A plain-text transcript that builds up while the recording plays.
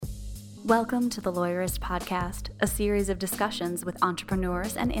Welcome to the Lawyerist Podcast, a series of discussions with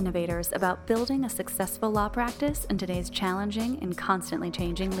entrepreneurs and innovators about building a successful law practice in today's challenging and constantly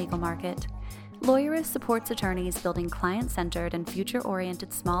changing legal market. Lawyerist supports attorneys building client-centered and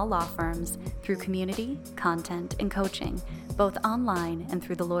future-oriented small law firms through community, content, and coaching, both online and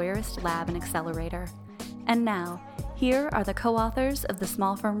through the Lawyerist Lab and Accelerator. And now, here are the co-authors of the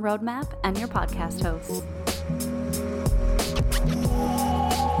Small Firm Roadmap and your podcast hosts.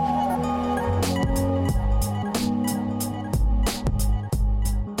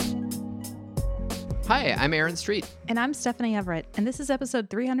 Hi, I'm Aaron Street. And I'm Stephanie Everett, and this is episode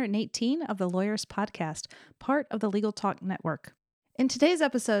 318 of the Lawyerist Podcast, part of the Legal Talk Network. In today's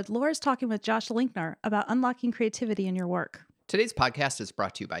episode, Laura's talking with Josh Linkner about unlocking creativity in your work. Today's podcast is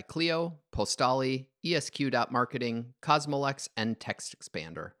brought to you by Clio, Postali, ESQ.marketing, Cosmolex, and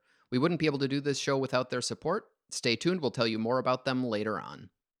TextExpander. We wouldn't be able to do this show without their support. Stay tuned, we'll tell you more about them later on.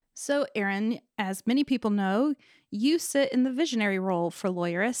 So, Aaron, as many people know, you sit in the visionary role for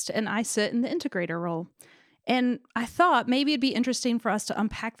Lawyerist, and I sit in the integrator role. And I thought maybe it'd be interesting for us to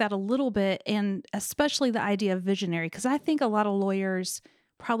unpack that a little bit, and especially the idea of visionary, because I think a lot of lawyers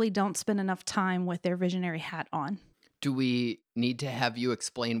probably don't spend enough time with their visionary hat on. Do we need to have you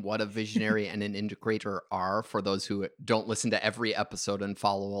explain what a visionary and an integrator are for those who don't listen to every episode and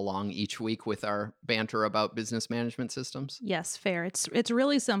follow along each week with our banter about business management systems? Yes, fair. It's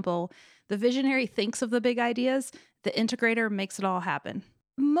really simple. The visionary thinks of the big ideas. The integrator makes it all happen.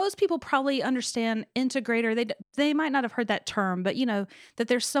 Most people probably understand integrator. They might not have heard that term, but that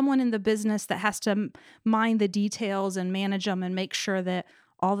there's someone in the business that has to mind the details and manage them and make sure that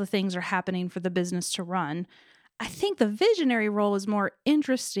all the things are happening for the business to run. I think the visionary role is more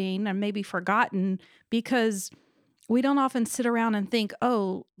interesting and maybe forgotten because we don't often sit around and think,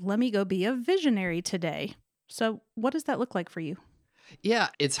 oh, let me go be a visionary today. So what does that look like for you? Yeah,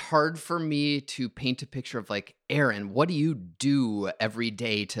 it's hard for me to paint a picture of Aaron, what do you do every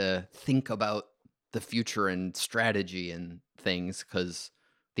day to think about the future and strategy and things? Because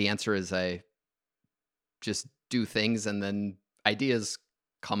the answer is I just do things and then ideas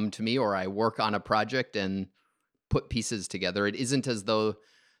come to me, or I work on a project and put pieces together. It isn't as though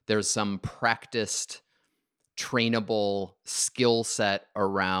there's some practiced, trainable skill set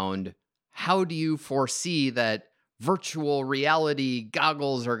around how do you foresee that virtual reality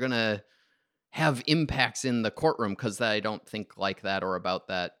goggles are going to have impacts in the courtroom, because I don't think like that or about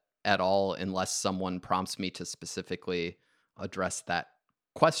that at all unless someone prompts me to specifically address that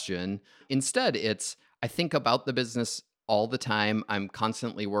question. Instead, I think about the business all the time. I'm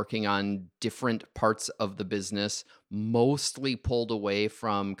constantly working on different parts of the business, mostly pulled away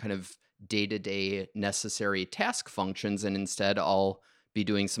from kind of day-to-day necessary task functions. And instead, I'll be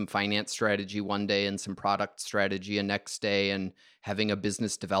doing some finance strategy one day and some product strategy a next day, and having a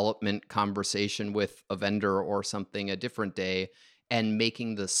business development conversation with a vendor or something a different day, and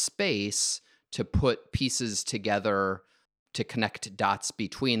making the space to put pieces together to connect dots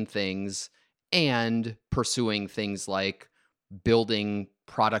between things, and pursuing things like building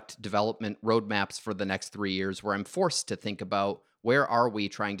product development roadmaps for the next 3 years, where I'm forced to think about where are we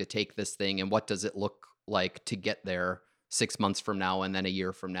trying to take this thing and what does it look like to get there 6 months from now, and then a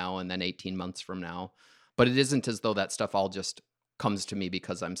year from now, and then 18 months from now. But it isn't as though that stuff all just comes to me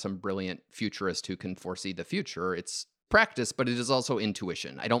because I'm some brilliant futurist who can foresee the future. It's practice, but it is also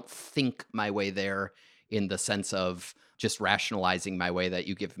intuition. I don't think my way there in the sense of just rationalizing my way that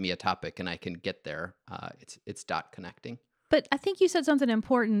you give me a topic and I can get there. It's dot connecting. But I think you said something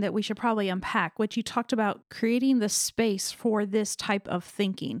important that we should probably unpack, which you talked about creating the space for this type of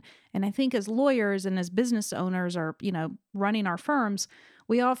thinking. And I think as lawyers and as business owners or, running our firms,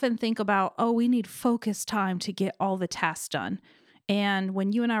 we often think about, we need focused time to get all the tasks done. And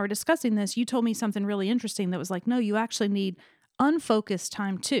when you and I were discussing this, you told me something really interesting that was like, no, you actually need unfocused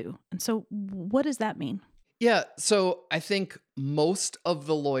time too. And so what does that mean? Yeah, so I think most of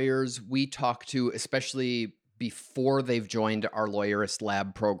the lawyers we talk to, especially before they've joined our Lawyerist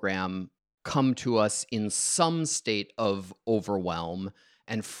Lab program, come to us in some state of overwhelm.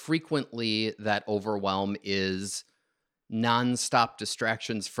 And frequently that overwhelm is nonstop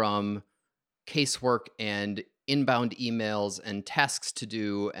distractions from casework and inbound emails and tasks to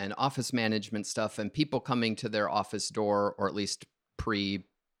do and office management stuff and people coming to their office door, or at least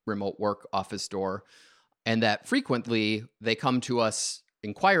pre-remote work office door. And that frequently they come to us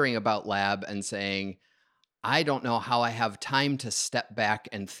inquiring about lab and saying, I don't know how I have time to step back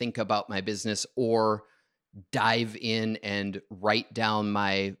and think about my business or dive in and write down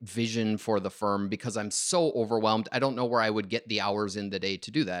my vision for the firm because I'm so overwhelmed. I don't know where I would get the hours in the day to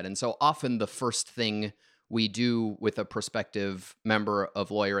do that. And so often the first thing we do with a prospective member of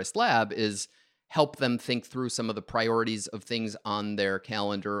Lawyerist Lab is help them think through some of the priorities of things on their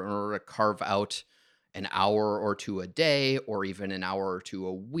calendar in order to carve out an hour or two a day, or even an hour or two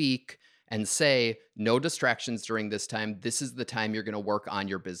a week, and say, no distractions during this time. This is the time you're going to work on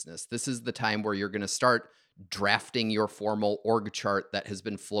your business. This is the time where you're going to start drafting your formal org chart that has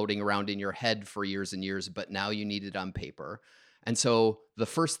been floating around in your head for years and years, but now you need it on paper. And so the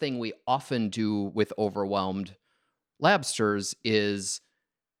first thing we often do with overwhelmed Labsters is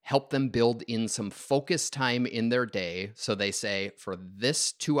help them build in some focus time in their day. So they say, for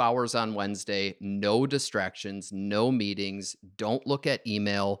this 2 hours on Wednesday, no distractions, no meetings, don't look at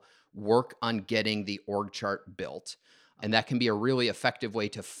email, work on getting the org chart built. And that can be a really effective way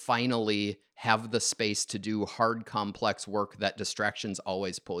to finally have the space to do hard, complex work that distractions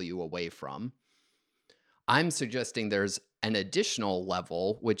always pull you away from. I'm suggesting there's an additional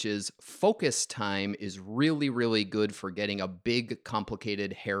level, which is focus time is really, really good for getting a big,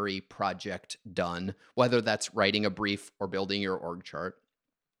 complicated, hairy project done, whether that's writing a brief or building your org chart.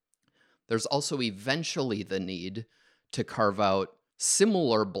 There's also eventually the need to carve out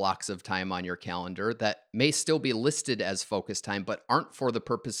similar blocks of time on your calendar that may still be listed as focus time, but aren't for the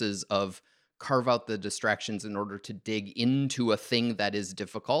purposes of carve out the distractions in order to dig into a thing that is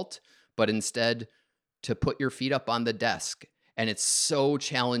difficult, but instead to put your feet up on the desk. And it's so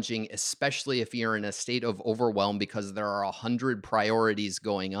challenging, especially if you're in a state of overwhelm because there are 100 priorities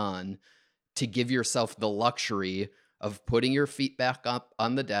going on, to give yourself the luxury of putting your feet back up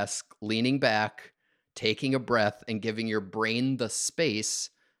on the desk, leaning back, taking a breath, and giving your brain the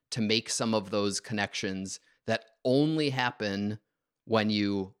space to make some of those connections that only happen when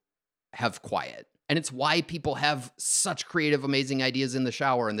you have quiet. And it's why people have such creative, amazing ideas in the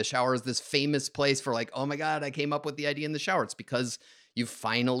shower. And the shower is this famous place for like, oh my God, I came up with the idea in the shower. It's because you've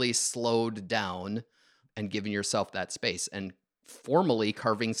finally slowed down and given yourself that space. And formally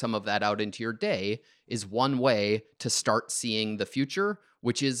carving some of that out into your day is one way to start seeing the future,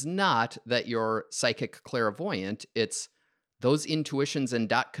 which is not that you're psychic clairvoyant. It's those intuitions and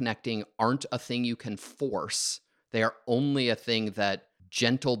dot connecting aren't a thing you can force. They are only a thing that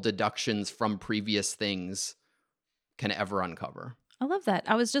gentle deductions from previous things can ever uncover. I love that.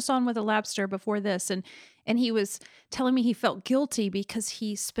 I was just on with a Labster before this, and he was telling me he felt guilty because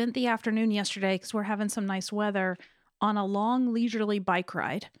he spent the afternoon yesterday, because we're having some nice weather, on a long leisurely bike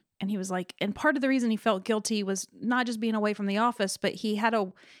ride. And he was like, and part of the reason he felt guilty was not just being away from the office, but he had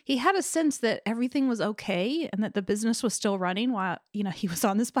a sense that everything was okay and that the business was still running while, he was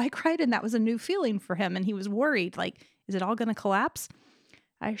on this bike ride. And that was a new feeling for him. And he was worried, like, is it all going to collapse?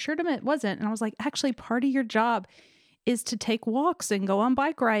 I assured him it wasn't. And I was like, actually, part of your job is to take walks and go on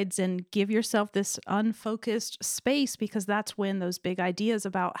bike rides and give yourself this unfocused space, because that's when those big ideas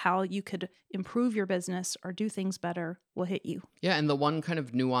about how you could improve your business or do things better will hit you. Yeah. And the one kind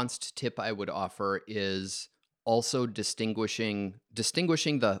of nuanced tip I would offer is also distinguishing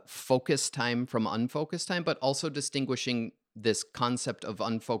the focus time from unfocused time, but also distinguishing this concept of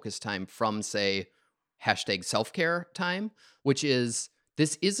unfocused time from, say, #self-care time, which is,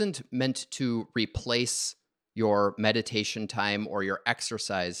 this isn't meant to replace your meditation time or your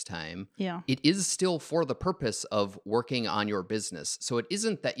exercise time. Yeah. It is still for the purpose of working on your business. So it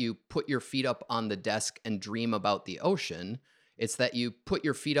isn't that you put your feet up on the desk and dream about the ocean. It's that you put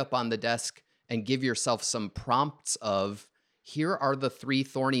your feet up on the desk and give yourself some prompts of, here are the 3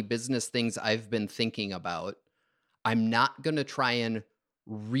 thorny business things I've been thinking about. I'm not going to try and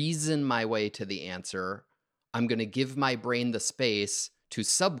reason my way to the answer. I'm going to give my brain the space to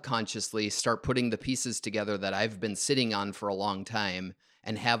subconsciously start putting the pieces together that I've been sitting on for a long time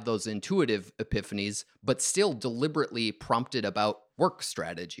and have those intuitive epiphanies, but still deliberately prompted about work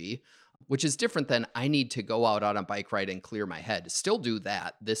strategy, which is different than I need to go out on a bike ride and clear my head. Still do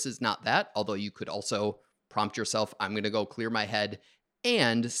that. This is not that, although you could also prompt yourself, I'm going to go clear my head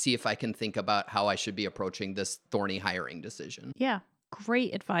and see if I can think about how I should be approaching this thorny hiring decision. Yeah,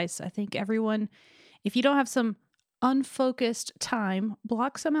 great advice. I think everyone, if you don't have some unfocused time,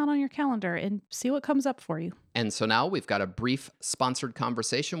 block some out on your calendar and see what comes up for you. And so now we've got a brief sponsored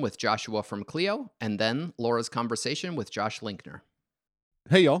conversation with Joshua from Clio, and then Laura's conversation with Josh Linkner.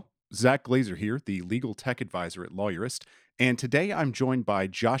 Hey y'all, Zach Glazer here, the legal tech advisor at Lawyerist, and today I'm joined by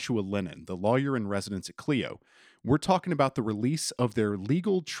Joshua Lennon, the lawyer in residence at Clio. We're talking about the release of their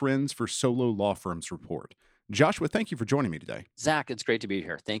Legal Trends for Solo Law Firms report. Joshua, thank you for joining me today. Zach, it's great to be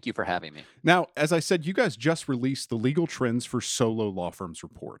here. Thank you for having me. Now, as I said, you guys just released the Legal Trends for Solo Law Firms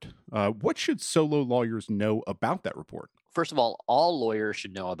report. What should solo lawyers know about that report? First of all lawyers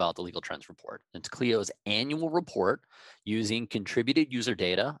should know about the Legal Trends Report. It's Clio's annual report using contributed user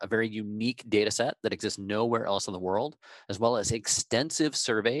data, a very unique data set that exists nowhere else in the world, as well as extensive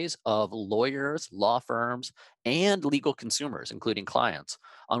surveys of lawyers, law firms, and legal consumers, including clients,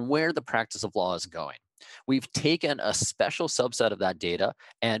 on where the practice of law is going. We've taken a special subset of that data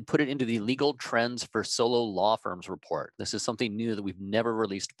and put it into the Legal Trends for Solo Law Firms report. This is something new that we've never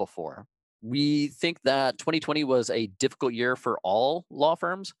released before. We think that 2020 was a difficult year for all law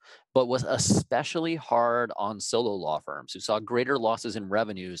firms, but was especially hard on solo law firms who saw greater losses in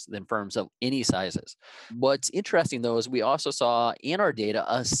revenues than firms of any sizes. What's interesting, though, is we also saw in our data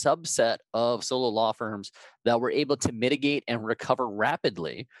a subset of solo law firms that were able to mitigate and recover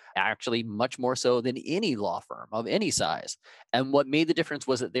rapidly, actually, much more so than any law firm of any size. And what made the difference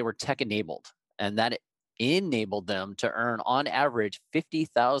was that they were tech enabled, and that enabled them to earn on average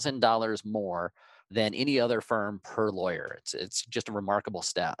 $50,000 more than any other firm per lawyer. It's just a remarkable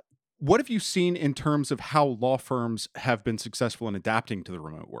stat. What have you seen in terms of how law firms have been successful in adapting to the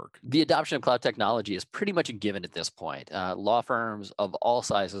remote work? The adoption of cloud technology is pretty much a given at this point. Law firms of all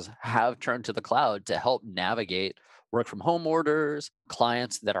sizes have turned to the cloud to help navigate work from home orders,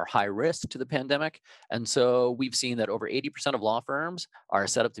 clients that are high risk to the pandemic. And so we've seen that over 80% of law firms are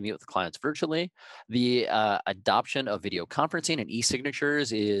set up to meet with clients virtually. The adoption of video conferencing and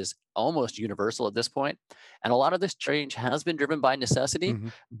e-signatures is almost universal at this point. And a lot of this change has been driven by necessity.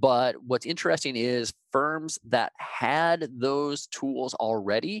 Mhm. But what's interesting is firms that had those tools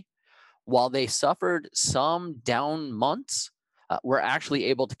already, while they suffered some down months, were actually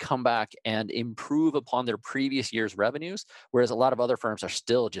able to come back and improve upon their previous year's revenues, whereas a lot of other firms are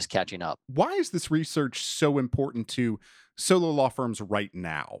still just catching up. Why is this research so important to solo law firms right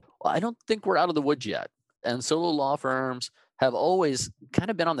now? Well, I don't think we're out of the woods yet. And solo law firms have always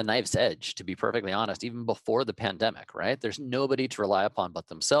kind of been on the knife's edge, to be perfectly honest, even before the pandemic, right? There's nobody to rely upon but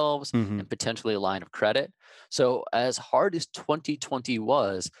themselves Mhm. and potentially a line of credit. So, as hard as 2020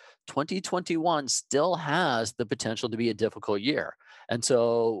 was, 2021 still has the potential to be a difficult year. And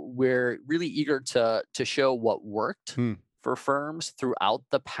so, we're really eager to show what worked Hmm. for firms throughout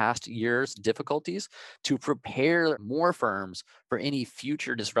the past year's difficulties to prepare more firms for any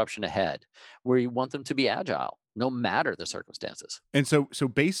future disruption ahead. We want them to be agile, no matter the circumstances. And so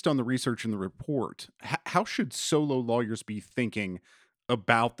based on the research in the report, how should solo lawyers be thinking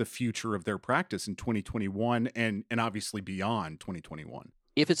about the future of their practice in 2021 and obviously beyond 2021?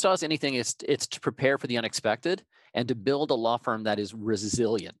 If it taught us anything, it's to prepare for the unexpected and to build a law firm that is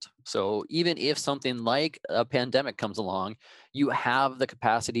resilient. So even if something like a pandemic comes along, you have the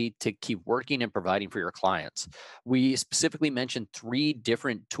capacity to keep working and providing for your clients. We specifically mentioned 3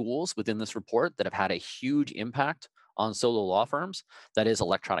 different tools within this report that have had a huge impact on solo law firms. That is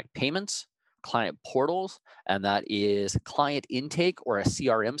electronic payments, client portals, and that is client intake or a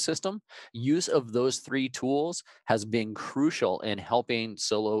CRM system. Use of those 3 tools has been crucial in helping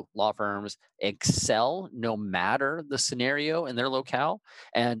solo law firms excel no matter the scenario in their locale.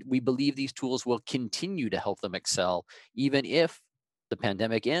 And we believe these tools will continue to help them excel, even if the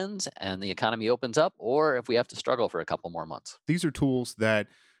pandemic ends and the economy opens up, or if we have to struggle for a couple more months. These are tools that,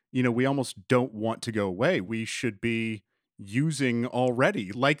 we almost don't want to go away. We should be using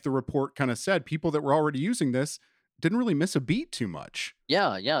already. Like the report kind of said, people that were already using this didn't really miss a beat too much.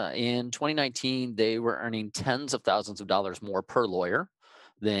 Yeah, yeah. In 2019, they were earning tens of thousands of dollars more per lawyer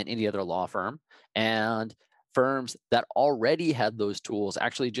than any other law firm. And firms that already had those tools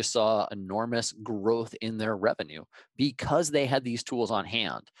actually just saw enormous growth in their revenue because they had these tools on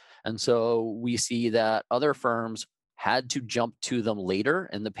hand. And so we see that other firms had to jump to them later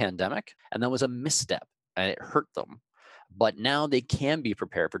in the pandemic, and that was a misstep and it hurt them. But now they can be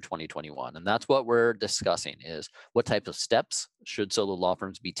prepared for 2021, and that's what we're discussing: is what types of steps should solo law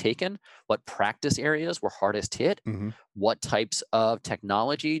firms be taken, what practice areas were hardest hit, Mhm. what types of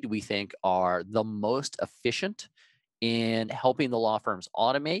technology do we think are the most efficient in helping the law firms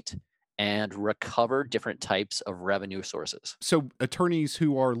automate and recover different types of revenue sources. So attorneys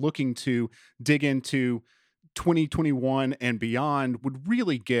who are looking to dig into 2021 and beyond would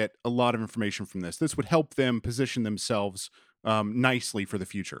really get a lot of information from this. This would help them position themselves nicely for the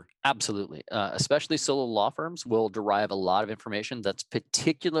future. Absolutely. Especially solo law firms will derive a lot of information that's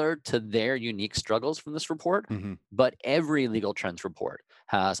particular to their unique struggles from this report. Mhm. But every legal trends report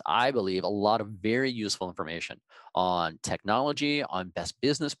has, I believe, a lot of very useful information on technology, on best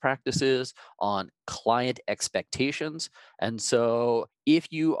business practices, on client expectations. And so if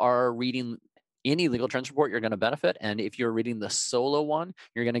you are reading any legal trends report, you're going to benefit. And if you're reading the solo one,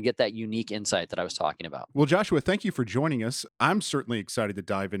 you're going to get that unique insight that I was talking about. Well, Joshua, thank you for joining us. I'm certainly excited to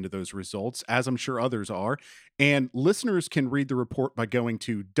dive into those results, as I'm sure others are. And listeners can read the report by going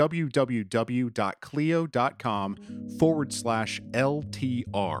to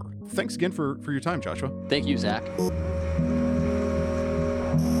www.clio.com/LTR. Thanks again for your time, Joshua. Thank you, Zach.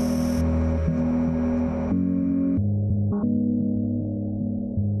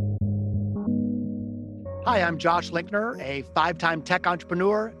 Hi, I'm Josh Linkner, a 5-time tech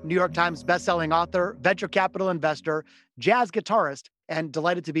entrepreneur, New York Times bestselling author, venture capital investor, jazz guitarist, and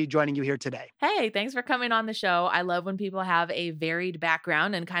delighted to be joining you here today. Hey, thanks for coming on the show. I love when people have a varied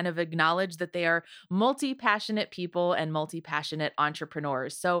background and kind of acknowledge that they are multi-passionate people and multi-passionate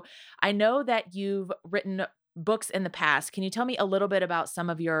entrepreneurs. So I know that you've written books in the past. Can you tell me a little bit about some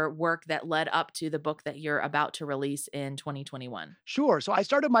of your work that led up to the book that you're about to release in 2021? Sure. So I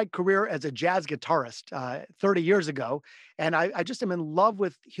started my career as a jazz guitarist 30 years ago, and I just am in love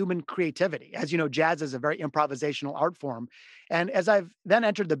with human creativity. As you know, jazz is a very improvisational art form. And as I've then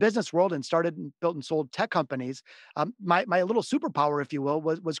entered the business world and started and built and sold tech companies, my little superpower, if you will,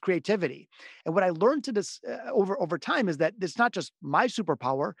 was creativity. And what I learned over time is that it's not just my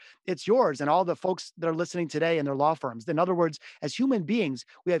superpower, it's yours and all the folks that are listening today in their law firms. In other words, as human beings,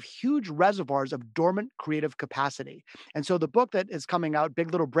 we have huge reservoirs of dormant creative capacity. And so the book that is coming out,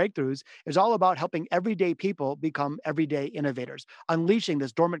 Big Little Breakthroughs, is all about helping everyday people become everyday innovators, unleashing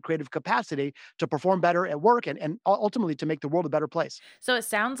this dormant creative capacity to perform better at work and ultimately to make the world a better place. So it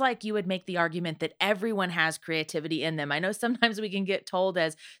sounds like you would make the argument that everyone has creativity in them. I know sometimes we can get told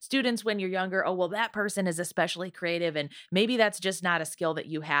as students when you're younger, oh, well, that person is especially creative and maybe that's just not a skill that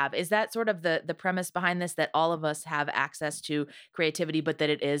you have. Is that sort of the premise behind this, that all of us have access to creativity, but that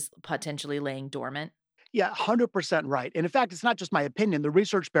it is potentially laying dormant? Yeah, 100% right. And in fact, it's not just my opinion. The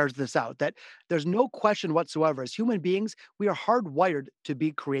research bears this out, that there's no question whatsoever. As human beings, we are hardwired to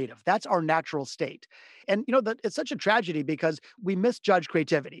be creative. That's our natural state. And, it's such a tragedy because we misjudge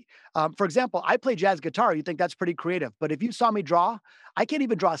creativity. For example, I play jazz guitar. You think that's pretty creative. But if you saw me draw, I can't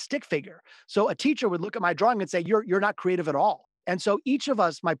even draw a stick figure. So a teacher would look at my drawing and say, you're not creative at all. And so each of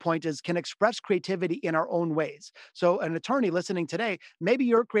us, my point is, can express creativity in our own ways. So an attorney listening today, maybe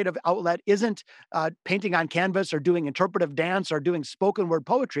your creative outlet isn't painting on canvas or doing interpretive dance or doing spoken word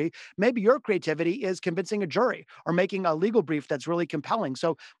poetry. Maybe your creativity is convincing a jury or making a legal brief that's really compelling.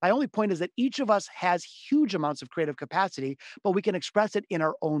 So my only point is that each of us has huge amounts of creative capacity, but we can express it in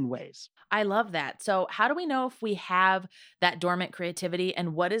our own ways. I love that. So how do we know if we have that dormant creativity,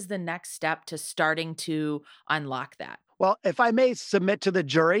 and what is the next step to starting to unlock that? Well, if I may submit to the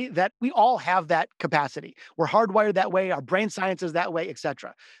jury that we all have that capacity. We're hardwired that way, our brain science is that way, et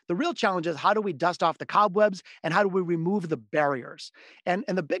cetera. The real challenge is, how do we dust off the cobwebs and how do we remove the barriers? And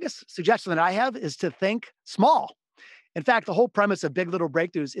the biggest suggestion that I have is to think small. In fact, the whole premise of Big Little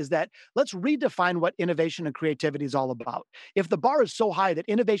Breakthroughs is that let's redefine what innovation and creativity is all about. If the bar is so high that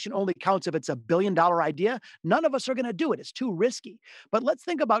innovation only counts if it's a billion-dollar idea, none of us are going to do it. It's too risky. But let's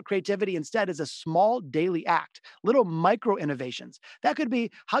think about creativity instead as a small daily act, little micro innovations. That could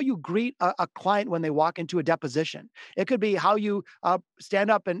be how you greet a client when they walk into a deposition. It could be how you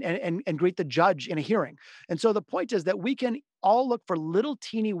stand up and greet the judge in a hearing. And so the point is that we can all look for little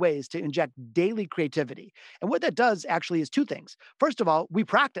teeny ways to inject daily creativity. And what that does actually is two things. First of all, we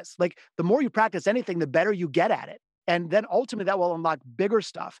practice. Like, the more you practice anything, the better you get at it. And then ultimately that will unlock bigger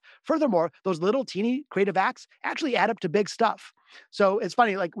stuff. Furthermore, those little teeny creative acts actually add up to big stuff. So it's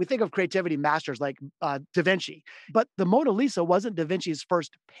funny, like, we think of creativity masters like Da Vinci, but the Mona Lisa wasn't Da Vinci's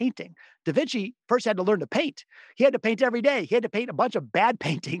first painting. Da Vinci first had to learn to paint. He had to paint every day. He had to paint a bunch of bad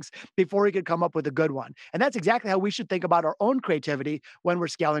paintings before he could come up with a good one. And that's exactly how we should think about our own creativity when we're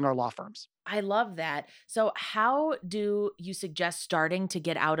scaling our law firms. I love that. So how do you suggest starting to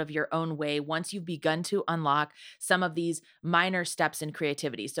get out of your own way once you've begun to unlock some of these minor steps in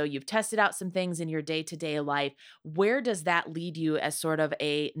creativity? So you've tested out some things in your day-to-day life. Where does that lead you as sort of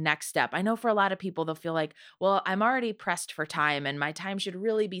a next step? I know for a lot of people, they'll feel like, well, I'm already pressed for time and my time should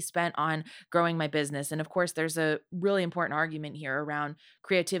really be spent on growing my business. And of course, there's a really important argument here around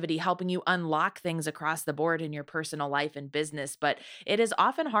creativity helping you unlock things across the board in your personal life and business. But it is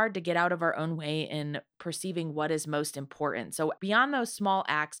often hard to get out of our own way in perceiving what is most important. So beyond those small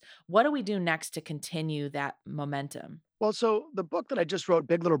acts, what do we do next to continue that momentum? Well, so the book that I just wrote,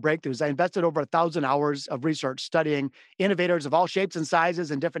 Big Little Breakthroughs, I invested over 1,000 hours of research studying innovators of all shapes and sizes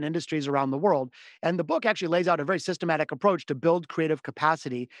in different industries around the world. And the book actually lays out a very systematic approach to build creative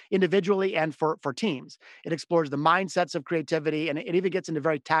capacity individually and for teams. It explores the mindsets of creativity and it even gets into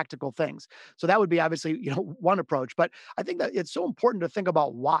very tactical things. So that would be obviously, one approach. But I think that it's so important to think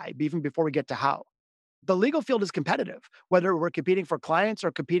about why, even before we get to how. The legal field is competitive, whether we're competing for clients or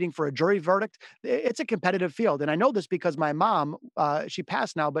competing for a jury verdict. It's a competitive field, and I know this because my mom, she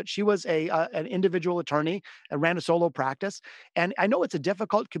passed now, but she was an individual attorney and ran a solo practice, and I know it's a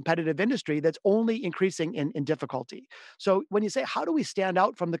difficult, competitive industry that's only increasing in difficulty. So when you say, how do we stand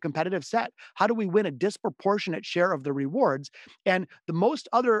out from the competitive set? How do we win a disproportionate share of the rewards? And the most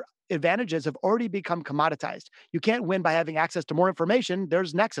other advantages have already become commoditized. You can't win by having access to more information.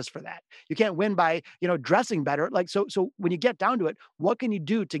 There's Nexus for that. You can't win by, dressing better. So when you get down to it, what can you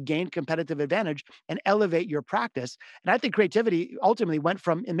do to gain competitive advantage and elevate your practice? And I think creativity ultimately went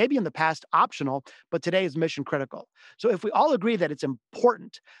from, and maybe in the past, optional, but today is mission critical. So if we all agree that it's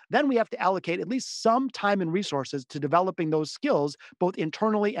important, then we have to allocate at least some time and resources to developing those skills, both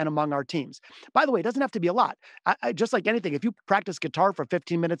internally and among our teams. By the way, it doesn't have to be a lot. Just like anything, if you practice guitar for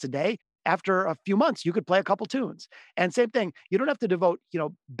 15 minutes a day, after a few months, you could play a couple tunes. And same thing, you don't have to devote,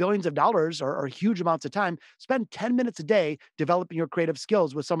 billions of dollars or huge amounts of time. Spend 10 minutes a day developing your creative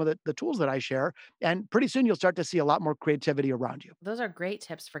skills with some of the tools that I share. And pretty soon you'll start to see a lot more creativity around you. Those are great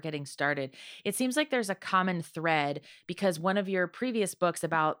tips for getting started. It seems like there's a common thread because one of your previous books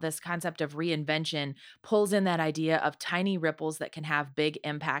about this concept of reinvention pulls in that idea of tiny ripples that can have big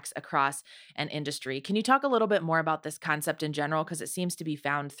impacts across an industry. Can you talk a little bit more about this concept in general? Because it seems to be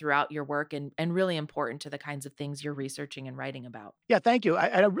found throughout your work and really important to the kinds of things you're researching and writing about. Yeah, thank you.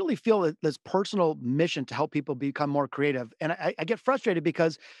 I really feel that this personal mission to help people become more creative. And I get frustrated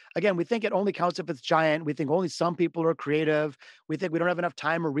because, again, we think it only counts if it's giant. We think only some people are creative. We think we don't have enough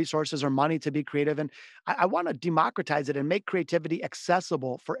time or resources or money to be creative. And I want to democratize it and make creativity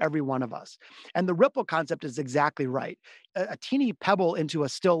accessible for every one of us. And the ripple concept is exactly right. A teeny pebble into a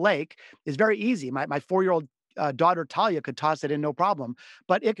still lake is very easy. My 4-year-old daughter Talia could toss it in no problem,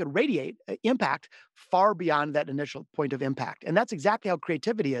 but it could radiate impact far beyond that initial point of impact. And that's exactly how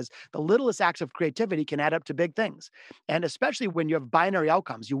creativity is. The littlest acts of creativity can add up to big things. And especially when you have binary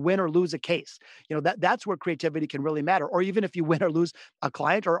outcomes, you win or lose a case, that's where creativity can really matter. Or even if you win or lose a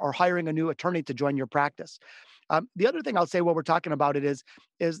client or hiring a new attorney to join your practice. The other thing I'll say while we're talking about it is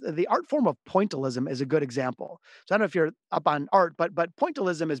the art form of pointillism is a good example. So I don't know if you're up on art, but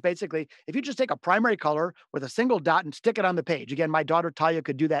pointillism is basically if you just take a primary color with a single dot and stick it on the page. Again, my daughter Talia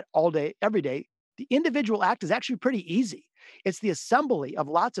could do that all day, every day. The individual act is actually pretty easy. It's the assembly of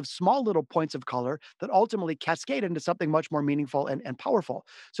lots of small little points of color that ultimately cascade into something much more meaningful and powerful.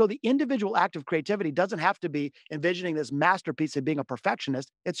 So the individual act of creativity doesn't have to be envisioning this masterpiece of being a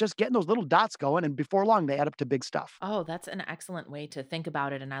perfectionist. It's just getting those little dots going, and before long, they add up to big stuff. Oh, that's an excellent way to think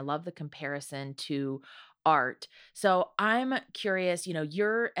about it. And I love the comparison to art. So I'm curious,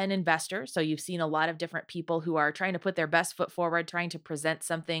 you're an investor, so you've seen a lot of different people who are trying to put their best foot forward, trying to present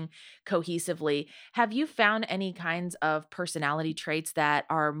something cohesively. Have you found any kinds of personality traits that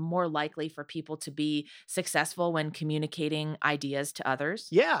are more likely for people to be successful when communicating ideas to others?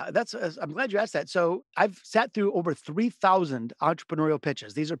 Yeah, I'm glad you asked that. So I've sat through over 3,000 entrepreneurial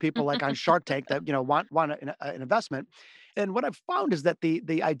pitches. These are people like on Shark Tank that, want an investment. And what I've found is that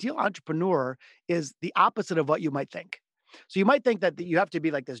the ideal entrepreneur is the opposite of what you might think. So you might think that you have to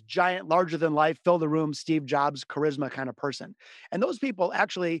be like this giant, larger than life, fill the room, Steve Jobs, charisma kind of person. And those people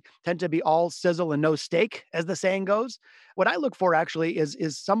actually tend to be all sizzle and no steak, as the saying goes. What I look for actually is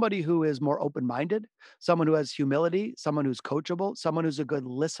somebody who is more open-minded, someone who has humility, someone who's coachable, someone who's a good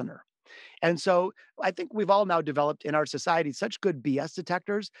listener. And so I think we've all now developed in our society such good BS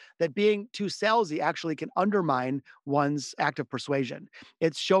detectors that being too salesy actually can undermine one's act of persuasion.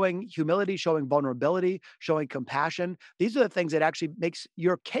 It's showing humility, showing vulnerability, showing compassion. These are the things that actually makes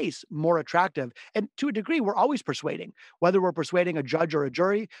your case more attractive. And to a degree, we're always persuading, whether we're persuading a judge or a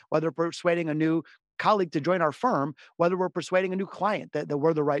jury, whether we're persuading a new colleague to join our firm, whether we're persuading a new client that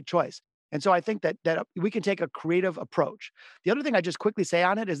we're the right choice. And so I think that we can take a creative approach. The other thing I just quickly say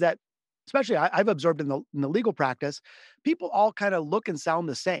on it is that especially I've observed in the legal practice, people all kind of look and sound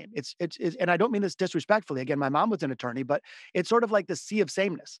the same. And I don't mean this disrespectfully. Again, my mom was an attorney, but it's sort of like the sea of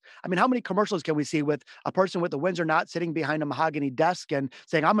sameness. I mean, how many commercials can we see with a person with a Windsor knot sitting behind a mahogany desk and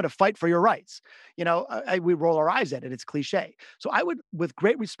saying, "I'm going to fight for your rights"? We roll our eyes at it. It's cliche. So I would, with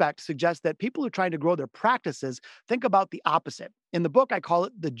great respect, suggest that people who are trying to grow their practices think about the opposite. In the book, I call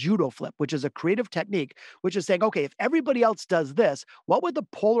it the judo flip, which is a creative technique, which is saying, okay, if everybody else does this, what would the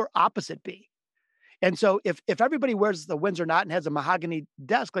polar opposite be? And so if everybody wears the Windsor knot and has a mahogany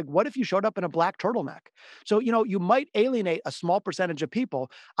desk, like what if you showed up in a black turtleneck? So, you might alienate a small percentage of people.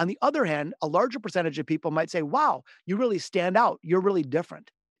 On the other hand, a larger percentage of people might say, wow, you really stand out. You're really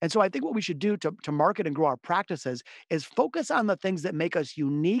different. And so I think what we should do to market and grow our practices is focus on the things that make us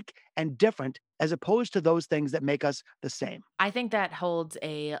unique and different as opposed to those things that make us the same. I think that holds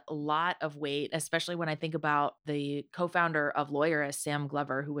a lot of weight, especially when I think about the co-founder of Lawyerist, Sam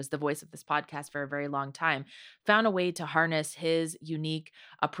Glover, who was the voice of this podcast for a very long time, found a way to harness his unique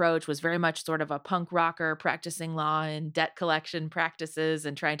approach, was very much sort of a punk rocker practicing law and debt collection practices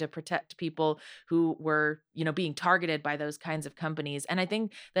and trying to protect people who were, being targeted by those kinds of companies. And I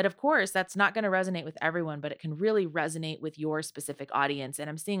think that, of course, that's not going to resonate with everyone, but it can really resonate with your specific audience. And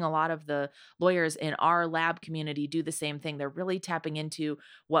I'm seeing a lot of the lawyers in our lab community do the same thing. They're really tapping into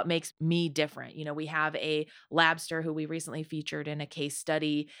what makes me different. We have a labster who we recently featured in a case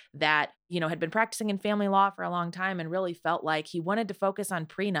study that, had been practicing in family law for a long time and really felt like he wanted to focus on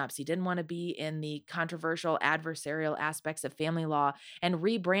prenups. He didn't want to be in the controversial adversarial aspects of family law, and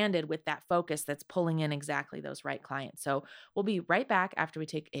rebranded with that focus that's pulling in exactly those right clients. So we'll be right back after we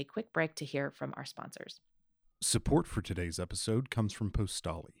take a quick break to hear from our sponsors. Support for today's episode comes from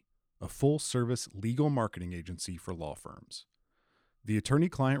Postali, a full-service legal marketing agency for law firms. The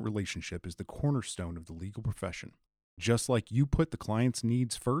attorney-client relationship is the cornerstone of the legal profession. Just like you put the client's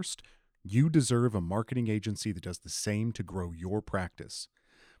needs first, you deserve a marketing agency that does the same to grow your practice.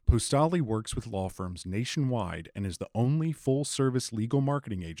 Postali works with law firms nationwide and is the only full-service legal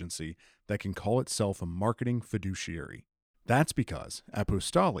marketing agency that can call itself a marketing fiduciary. That's because, at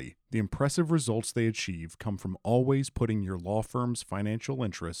Postali, the impressive results they achieve come from always putting your law firm's financial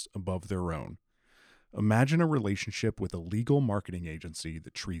interests above their own. Imagine a relationship with a legal marketing agency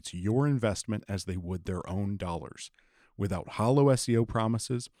that treats your investment as they would their own dollars, without hollow SEO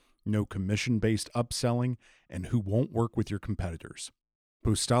promises, no commission-based upselling, and who won't work with your competitors.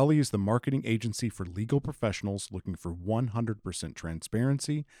 Postali is the marketing agency for legal professionals looking for 100%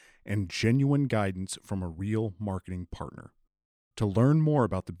 transparency and genuine guidance from a real marketing partner. To learn more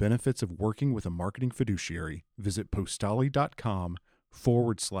about the benefits of working with a marketing fiduciary, visit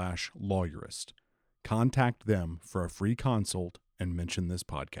postali.com/lawyerist. Contact them for a free consult and mention this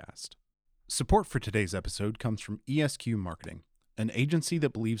podcast. Support for today's episode comes from ESQ Marketing, an agency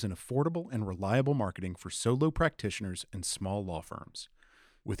that believes in affordable and reliable marketing for solo practitioners and small law firms.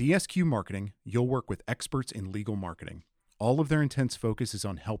 With ESQ Marketing, you'll work with experts in legal marketing. All of their intense focus is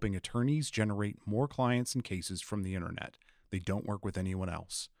on helping attorneys generate more clients and cases from the internet. They don't work with anyone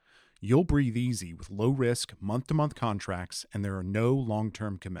else. You'll breathe easy with low-risk, month-to-month contracts, and there are no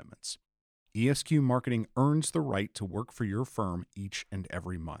long-term commitments. ESQ Marketing earns the right to work for your firm each and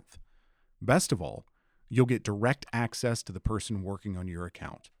every month. Best of all, you'll get direct access to the person working on your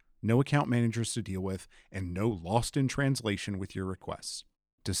account, no account managers to deal with, and no lost in translation with your requests.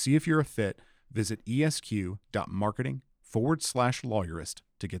 To see if you're a fit, visit esq.marketing/lawyerist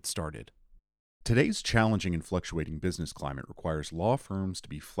to get started. Today's challenging and fluctuating business climate requires law firms to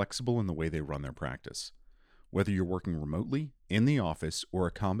be flexible in the way they run their practice. Whether you're working remotely, in the office, or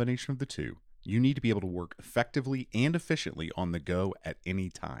a combination of the two, you need to be able to work effectively and efficiently on the go at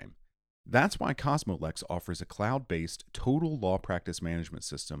any time. That's why Cosmolex offers a cloud-based total law practice management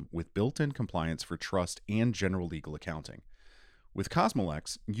system with built-in compliance for trust and general legal accounting. With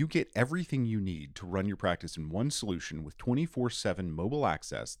Cosmolex, you get everything you need to run your practice in one solution with 24/7 mobile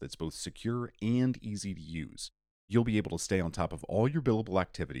access that's both secure and easy to use. You'll be able to stay on top of all your billable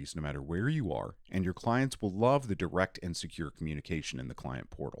activities no matter where you are, and your clients will love the direct and secure communication in the client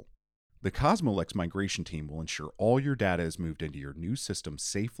portal. The Cosmolex migration team will ensure all your data is moved into your new system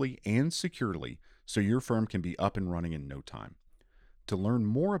safely and securely so your firm can be up and running in no time. To learn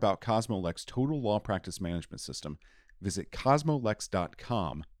more about Cosmolex Total Law Practice Management System, visit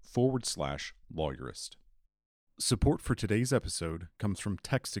cosmolex.com/lawyerist. Support for today's episode comes from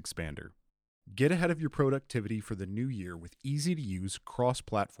TextExpander. Get ahead of your productivity for the new year with easy-to-use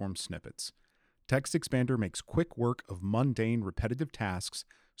cross-platform snippets. TextExpander makes quick work of mundane, repetitive tasks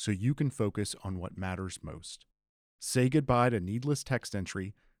so you can focus on what matters most. Say goodbye to needless text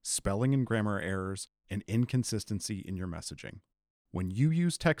entry, spelling and grammar errors, and inconsistency in your messaging. When you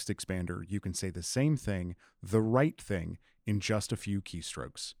use TextExpander, you can say the same thing, the right thing, in just a few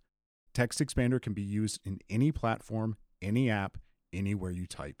keystrokes. TextExpander can be used in any platform, any app, anywhere you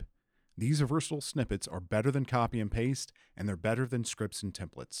type. These versatile snippets are better than copy and paste, and they're better than scripts and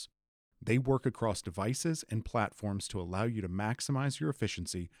templates. They work across devices and platforms to allow you to maximize your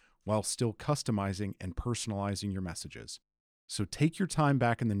efficiency while still customizing and personalizing your messages. So take your time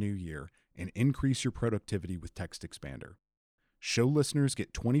back in the new year and increase your productivity with TextExpander. Show listeners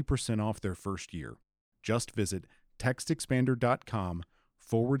get 20% off their first year. Just visit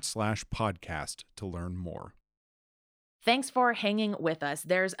textexpander.com/podcast to learn more. Thanks for hanging with us.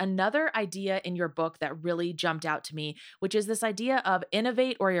 There's another idea in your book that really jumped out to me, which is this idea of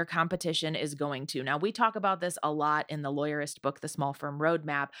innovate or your competition is going to. Now, we talk about this a lot in the Lawyerist book, The Small Firm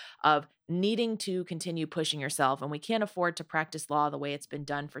Roadmap, of needing to continue pushing yourself, and we can't afford to practice law the way it's been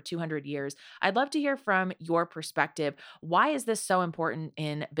done for 200 years. I'd love to hear from your perspective. Why is this so important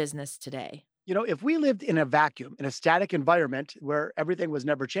in business today? If we lived in a vacuum, in a static environment where everything was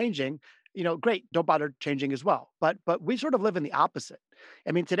never changing, great, don't bother changing as well. But we sort of live in the opposite.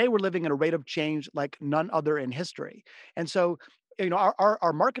 I mean, today we're living in a rate of change like none other in history. And so,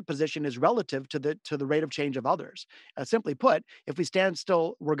 our market position is relative to the rate of change of others. Simply put, if we stand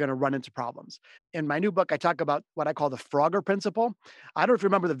still, we're going to run into problems. In my new book, I talk about what I call the Frogger principle. I don't know if you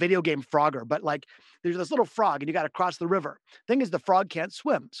remember the video game Frogger, but like there's this little frog and you got to cross the river. Thing is, the frog can't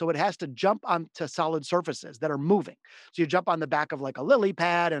swim, so it has to jump onto solid surfaces that are moving. So you jump on the back of like a lily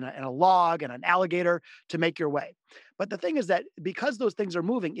pad and a log and an alligator to make your way. But the thing is that because those things are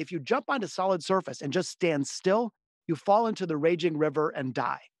moving, if you jump onto solid surface and just stand still, you fall into the raging river and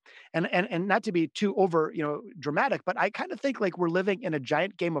die. And not to be too over, dramatic, but I kind of think like we're living in a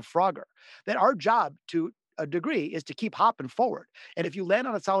giant game of Frogger, that our job to a degree is to keep hopping forward. And if you land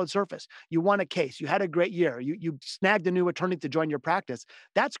on a solid surface, you won a case, you had a great year, you snagged a new attorney to join your practice.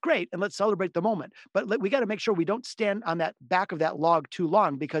 That's great. And let's celebrate the moment. But we got to make sure we don't stand on that back of that log too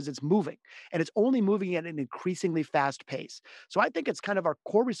long because it's moving and it's only moving at an increasingly fast pace. So I think it's kind of our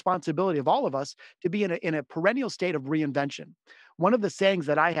core responsibility of all of us to be in a perennial state of reinvention. One of the sayings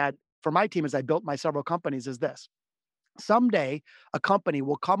that I had for my team as I built my several companies is this: someday a company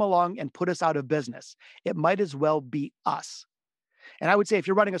will come along and put us out of business. It might as well be us. And I would say if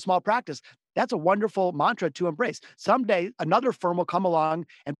you're running a small practice, that's a wonderful mantra to embrace. Someday another firm will come along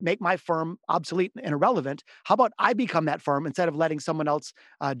and make my firm obsolete and irrelevant. How about I become that firm instead of letting someone else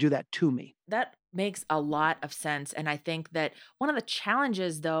do that to me? That makes a lot of sense. And I think that one of the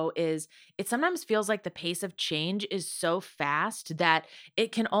challenges, though, is it sometimes feels like the pace of change is so fast that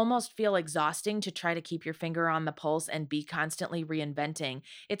it can almost feel exhausting to try to keep your finger on the pulse and be constantly reinventing.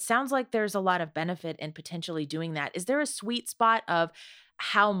 It sounds like there's a lot of benefit in potentially doing that. Is there a sweet spot of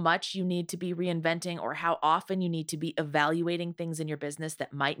how much you need to be reinventing or how often you need to be evaluating things in your business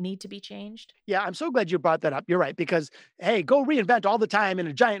that might need to be changed? Yeah, I'm so glad you brought that up. You're right, because hey, go reinvent all the time in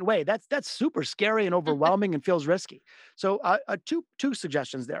a giant way. That's super scary and overwhelming and feels risky. So, two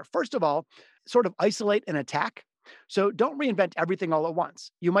suggestions there. First of all, sort of isolate and attack. So don't reinvent everything all at once.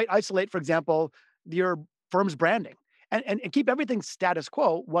 You might isolate, for example, your firm's branding. And keep everything status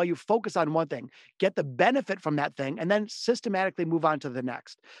quo while you focus on one thing, get the benefit from that thing, and then systematically move on to the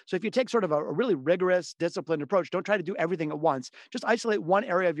next. So if you take sort of a really rigorous, disciplined approach, don't try to do everything at once. Just isolate one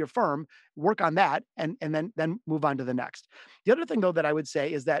area of your firm, work on that, and then move on to the next. The other thing, though, that I would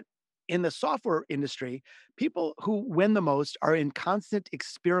say is that in the software industry, people who win the most are in constant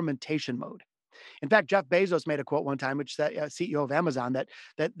experimentation mode. In fact, Jeff Bezos made a quote one time, which said, CEO of Amazon, that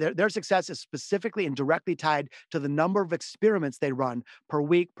their success is specifically and directly tied to the number of experiments they run per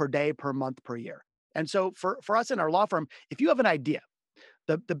week, per day, per month, per year. And so for us in our law firm, if you have an idea,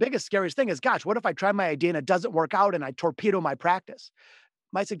 the biggest, scariest thing is, gosh, what if I try my idea and it doesn't work out and I torpedo my practice?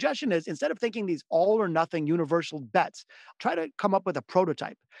 My suggestion is instead of thinking these all or nothing universal bets, try to come up with a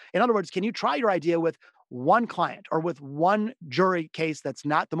prototype. In other words, can you try your idea with one client or with one jury case that's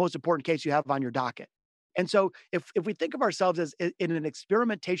not the most important case you have on your docket? And so if we think of ourselves as in an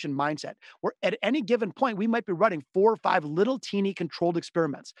experimentation mindset, where at any given point, we might be running 4 or 5 little teeny controlled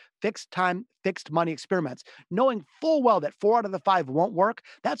experiments, fixed time, fixed money experiments, knowing full well that 4 out of the 5 won't work,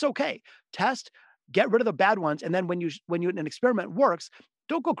 that's okay. Test, get rid of the bad ones. And then when an experiment works,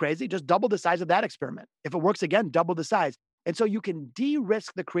 don't go crazy. Just double the size of that experiment. If it works again, double the size. And so you can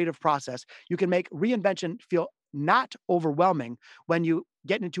de-risk the creative process. You can make reinvention feel not overwhelming when you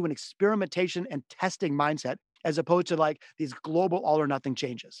get into an experimentation and testing mindset, as opposed to like these global all or nothing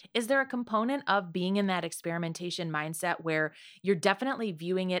changes. Is there a component of being in that experimentation mindset where you're definitely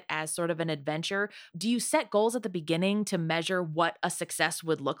viewing it as sort of an adventure? Do you set goals at the beginning to measure what a success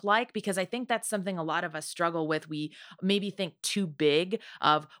would look like? Because I think that's something a lot of us struggle with. We maybe think too big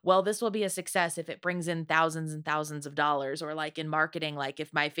of, well, this will be a success if it brings in thousands and thousands of dollars, or like in marketing, like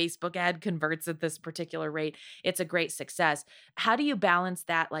if my Facebook ad converts at this particular rate, it's a great success. How do you balance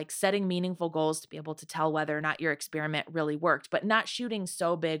that, like setting meaningful goals to be able to tell whether or not your experiment really worked, but not shooting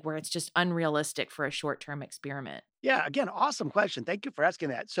so big where it's just unrealistic for a short-term experiment? Yeah, again, awesome question. Thank you for asking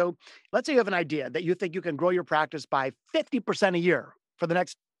that. So let's say you have an idea that you think you can grow your practice by 50% a year for the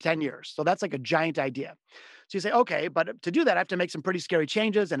next 10 years. So that's like a giant idea. So you say, okay, but to do that, I have to make some pretty scary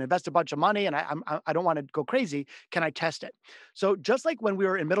changes and invest a bunch of money, and I don't want to go crazy. Can I test it? So just like when we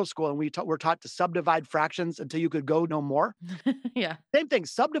were in middle school and were taught to subdivide fractions until you could go no more, Yeah. same thing.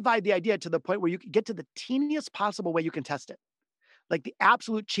 Subdivide the idea to the point where you can get to the teeniest possible way you can test it, like the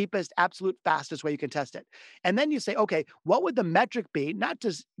absolute cheapest, absolute fastest way you can test it. And then you say, okay, what would the metric be? Not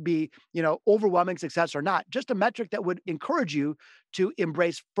to be, overwhelming success or not, just a metric that would encourage you to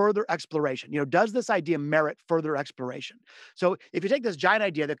embrace further exploration. Does this idea merit further exploration? So if you take this giant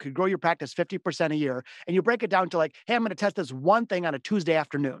idea that could grow your practice 50% a year and you break it down to like, hey, I'm going to test this one thing on a Tuesday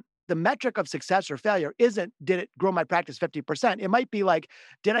afternoon. The metric of success or failure isn't, did it grow my practice 50%? It might be like,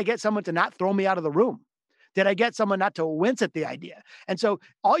 did I get someone to not throw me out of the room? Did I get someone not to wince at the idea? And so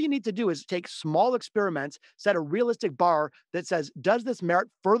all you need to do is take small experiments, set a realistic bar that says, does this merit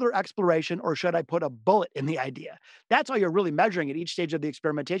further exploration or should I put a bullet in the idea? That's all you're really measuring at each stage of the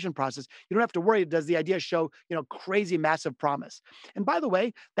experimentation process. You don't have to worry, does the idea show, crazy, massive promise? And by the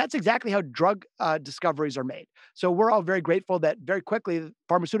way, that's exactly how drug discoveries are made. So we're all very grateful that very quickly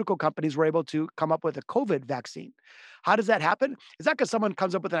pharmaceutical companies were able to come up with a COVID vaccine. How does that happen? It's not because someone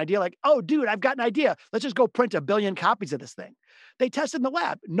comes up with an idea like, oh, dude, I've got an idea. Let's just go print 1 billion copies of this thing. They test in the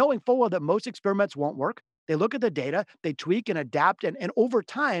lab, knowing full well that most experiments won't work. They look at the data, they tweak and adapt, and over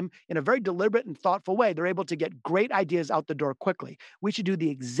time, in a very deliberate and thoughtful way, they're able to get great ideas out the door quickly. We should do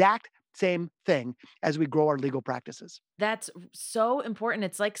the exact same thing as we grow our legal practices. That's so important.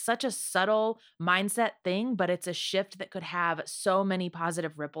 It's like such a subtle mindset thing, but it's a shift that could have so many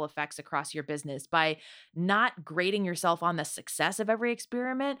positive ripple effects across your business by not grading yourself on the success of every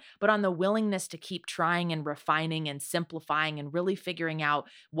experiment, but on the willingness to keep trying and refining and simplifying and really figuring out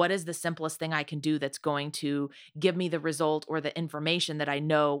what is the simplest thing I can do that's going to give me the result or the information that I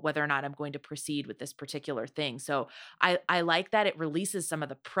know whether or not I'm going to proceed with this particular thing. So I like that it releases some of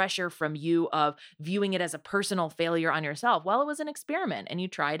the pressure from you of viewing it as a personal failure on yourself. Well, it was an experiment and you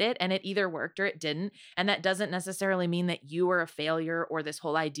tried it and it either worked or it didn't. And that doesn't necessarily mean that you are a failure or this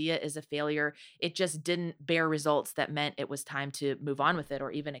whole idea is a failure. It just didn't bear results that meant it was time to move on with it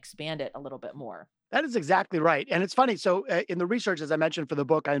or even expand it a little bit more. That is exactly right. And it's funny. So in the research, as I mentioned for the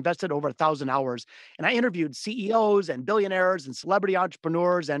book, I invested over 1,000 hours and I interviewed CEOs and billionaires and celebrity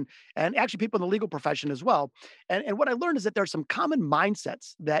entrepreneurs and actually people in the legal profession as well. And what I learned is that there are some common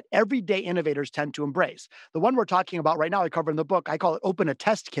mindsets that everyday innovators tend to embrace. The one we're talking about right now, I cover in the book, I call it open a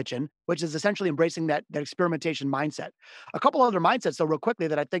test kitchen, which is essentially embracing that experimentation mindset. A couple other mindsets, though, real quickly,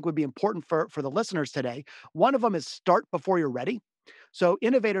 that I think would be important for the listeners today. One of them is start before you're ready. So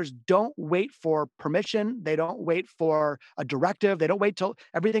innovators don't wait for permission. They don't wait for a directive. They don't wait till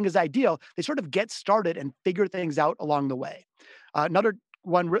everything is ideal. They sort of get started and figure things out along the way. Another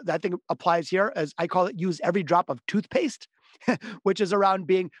one that I think applies here is I call it use every drop of toothpaste, which is around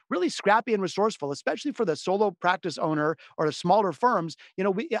being really scrappy and resourceful, especially for the solo practice owner or the smaller firms.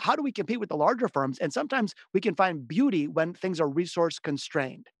 How do we compete with the larger firms? And sometimes we can find beauty when things are resource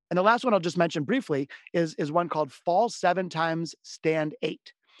constrained. And the last one I'll just mention briefly is one called fall 7 times, stand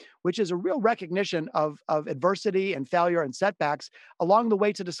 8, which is a real recognition of adversity and failure and setbacks along the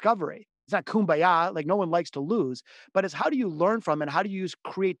way to discovery. It's not kumbaya, like no one likes to lose, but it's how do you learn from and how do you use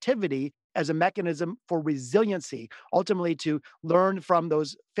creativity as a mechanism for resiliency, ultimately to learn from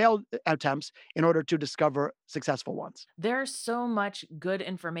those failed attempts in order to discover successful ones. There's so much good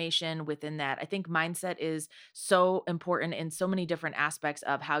information within that. I think mindset is so important in so many different aspects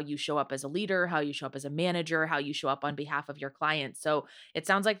of how you show up as a leader, how you show up as a manager, how you show up on behalf of your clients. So it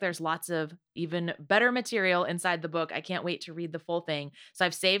sounds like there's lots of even better material inside the book. I can't wait to read the full thing. So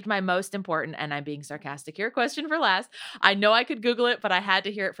I've saved my most important, and I'm being sarcastic here, question for last. I know I could Google it, but I had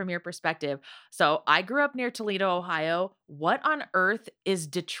to hear it from your perspective. So I grew up near Toledo, Ohio. What on earth is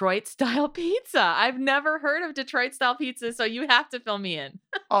Detroit style pizza? I've never heard of Detroit style pizza, so you have to fill me in.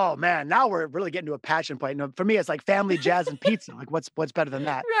 Oh man, now we're really getting to a passion point. For me, it's like family, jazz, and pizza. Like what's better than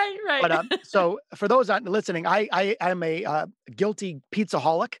that? Right. But so for those not listening, I'm a guilty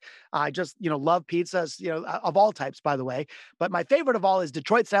pizzaholic. I just love pizzas, of all types, by the way. But my favorite of all is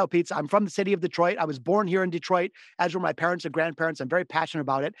Detroit style pizza. I'm from the city of Detroit. I was born here in Detroit, as were my parents and grandparents. I'm very passionate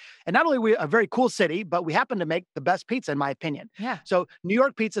about it. And not only are we a very cool city, but we happen to make the best pizza, in my opinion. Yeah. So New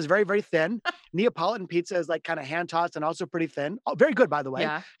York pizza is very, very thin. Neapolitan pizza is like kind of hand tossed and also pretty thin. Oh, very good, by the way.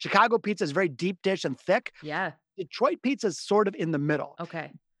 Yeah. Chicago pizza is very deep dish and thick. Yeah. Detroit pizza is sort of in the middle.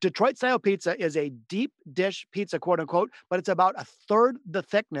 Okay. Detroit style pizza is a deep dish pizza, quote unquote, but it's about a third the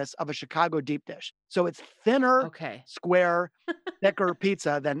thickness of a Chicago deep dish. So it's thinner, Okay. square, thicker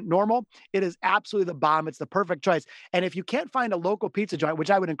pizza than normal. It is absolutely the bomb. It's the perfect choice. And if you can't find a local pizza joint, which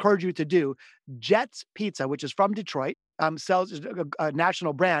I would encourage you to do, Jets Pizza, which is from Detroit, sells a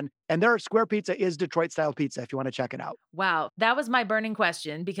national brand, and their square pizza is Detroit style pizza if you want to check it out. Wow. That was my burning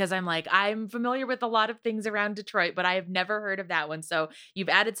question because I'm familiar with a lot of things around Detroit, but I have never heard of that one. So you've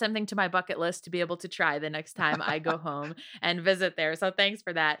added something to my bucket list to be able to try the next time I go home and visit there. So thanks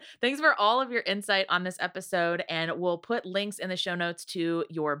for that. Thanks for all of your insight on this episode. And we'll put links in the show notes to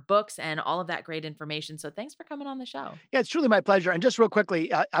your books and all of that great information. So thanks for coming on the show. Yeah, it's truly my pleasure. And just real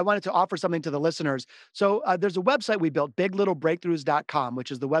quickly, I wanted to offer something to the listeners. So there's a website we built, biglittlebreakthroughs.com,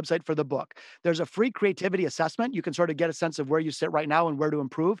 which is the website for the book. There's a free creativity assessment. You can sort of get a sense of where you sit right now and where to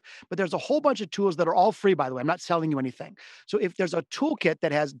improve. But there's a whole bunch of tools that are all free, by the way. I'm not selling you anything. So if there's a toolkit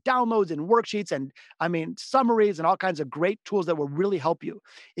that has downloads and worksheets and summaries and all kinds of great tools that will really help you.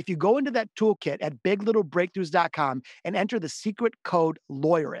 If you go into that toolkit at biglittlebreakthroughs.com and enter the secret code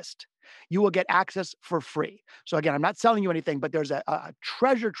LAWYERIST, you will get access for free. So again, I'm not selling you anything, but there's a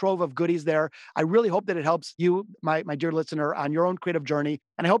treasure trove of goodies there. I really hope that it helps you, my dear listener, on your own creative journey.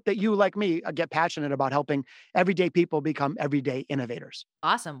 And I hope that you, like me, get passionate about helping everyday people become everyday innovators.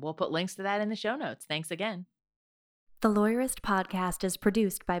 Awesome. We'll put links to that in the show notes. Thanks again. The Lawyerist podcast is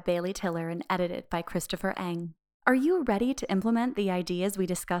produced by Bailey Tiller and edited by Christopher Eng. Are you ready to implement the ideas we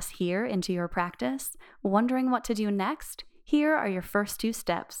discuss here into your practice? Wondering what to do next? Here are your first 2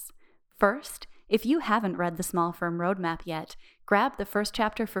 steps. First, if you haven't read the Small Firm Roadmap yet, grab the first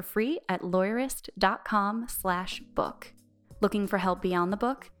chapter for free at lawyerist.com/book. Looking for help beyond the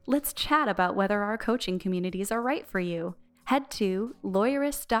book? Let's chat about whether our coaching communities are right for you. Head to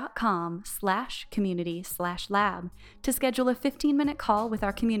lawyerist.com/community/lab to schedule a 15-minute call with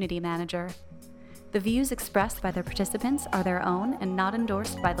our community manager. The views expressed by the participants are their own and not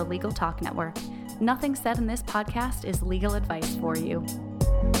endorsed by the Legal Talk Network. Nothing said in this podcast is legal advice for you.